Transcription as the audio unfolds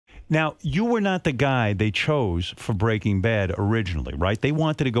Now, you were not the guy they chose for Breaking Bad originally, right? They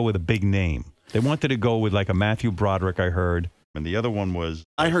wanted to go with a big name. They wanted to go with like a Matthew Broderick, I heard. And the other one was...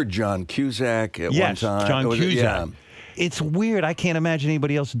 I heard John Cusack at one time. John Cusack. Yeah. It's weird. I can't imagine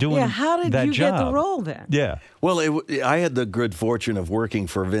anybody else doing that job. Yeah, how did you get the role then? Yeah. Well, I had the good fortune of working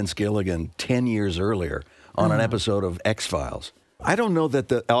for Vince Gilligan 10 years earlier on an episode of X-Files. I don't know that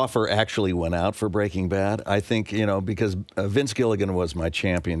the offer actually went out for Breaking Bad. I think, you know, because Vince Gilligan was my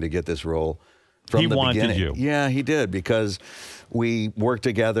champion to get this role from the beginning. He wanted you. Yeah, he did, because we worked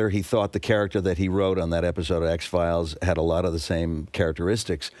together. He thought the character that he wrote on that episode of X-Files had a lot of the same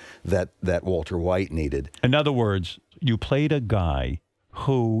characteristics that Walter White needed. In other words, you played a guy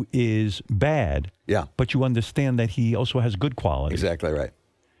who is bad, but you understand that he also has good qualities. Exactly right.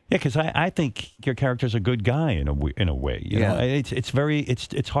 Yeah, because I think your character's a good guy in a way. You know?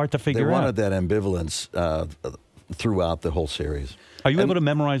 It's hard to figure out. They wanted that ambivalence throughout the whole series. Are you able to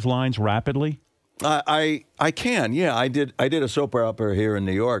memorize lines rapidly? I can, yeah. I did a soap opera here in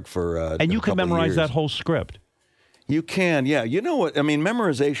New York for and you can memorize that whole script. You can, yeah. You know what? I mean,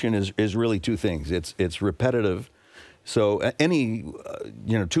 memorization is really two things. It's repetitive. So any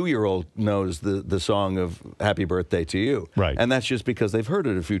 2-year-old knows the song of Happy Birthday to You, right? And that's just because they've heard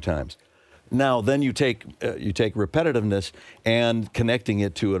it a few times. Now, then you take repetitiveness and connecting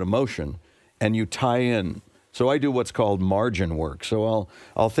it to an emotion, and you tie in. So I do what's called margin work. So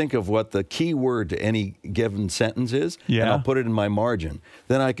I'll think of what the key word to any given sentence is, and I'll put it in my margin.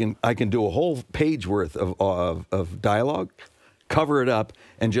 Then I can do a whole page worth of dialogue, cover it up,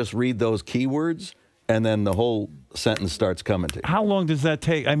 and just read those keywords, and then the whole sentence starts coming to you. How long does that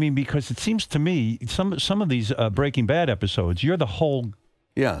take? I mean, because it seems to me some of these Breaking Bad episodes, you're the whole.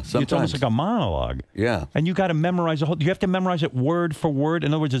 Yeah, sometimes. It's almost like a monologue. Yeah. And you got to memorize the whole... You have to memorize it word for word.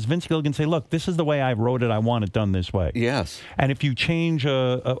 In other words, does Vince Gilligan say, look, this is the way I wrote it. I want it done this way. Yes. And if you change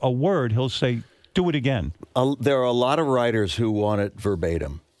a word, he'll say, do it again. There are a lot of writers who want it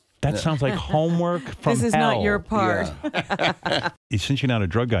verbatim. That sounds like homework from This is hell. not your part. Yeah. Since you're not a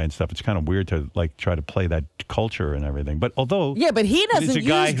drug guy and stuff, it's kind of weird to like try to play that culture and everything. But although... Yeah, but he doesn't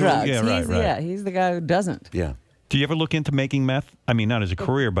use drugs. Yeah, he's the guy who doesn't. Yeah. Do you ever look into making meth? I mean, not as a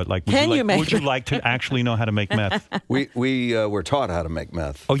career, but like, would you like to actually know how to make meth? We were taught how to make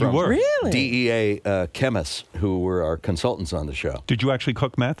meth. Oh, you were? Really? DEA chemists who were our consultants on the show. Did you actually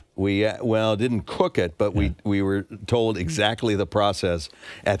cook meth? We didn't cook it, but we were told exactly the process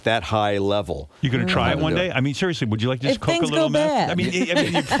at that high level. You going to try it one day? I mean, seriously, would you like to just cook a little meth? I mean,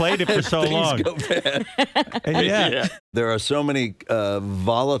 you played it for so long. Things go bad. Yeah. There are so many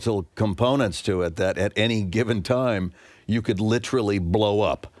volatile components to it that at any given time, you could literally blow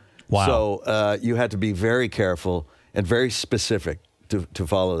up. Wow. So you had to be very careful and very specific to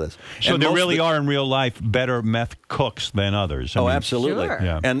follow this. So there really are in real life better meth cooks than others. I mean, absolutely. Sure.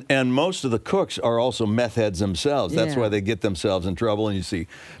 Yeah. And most of the cooks are also meth heads themselves. That's why they get themselves in trouble, and you see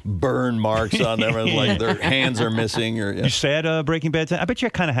burn marks on them, and like their hands are missing. Or You said Breaking Bad. I bet you're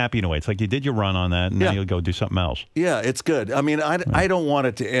kind of happy in a way. It's like you did your run on that, and now you'll go do something else. Yeah, it's good. I mean, I don't want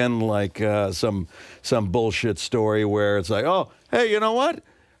it to end like some bullshit story where it's like, oh, hey, you know what?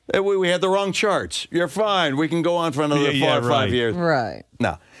 We had the wrong charts. You're fine. We can go on for another 4 or 5 years. Right.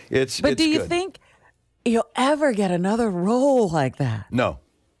 No, it's But do you good. think you'll ever get another role like that? No.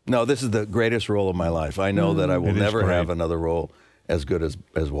 No, this is the greatest role of my life. I know that I will never have another role as good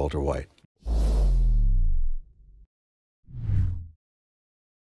as Walter White.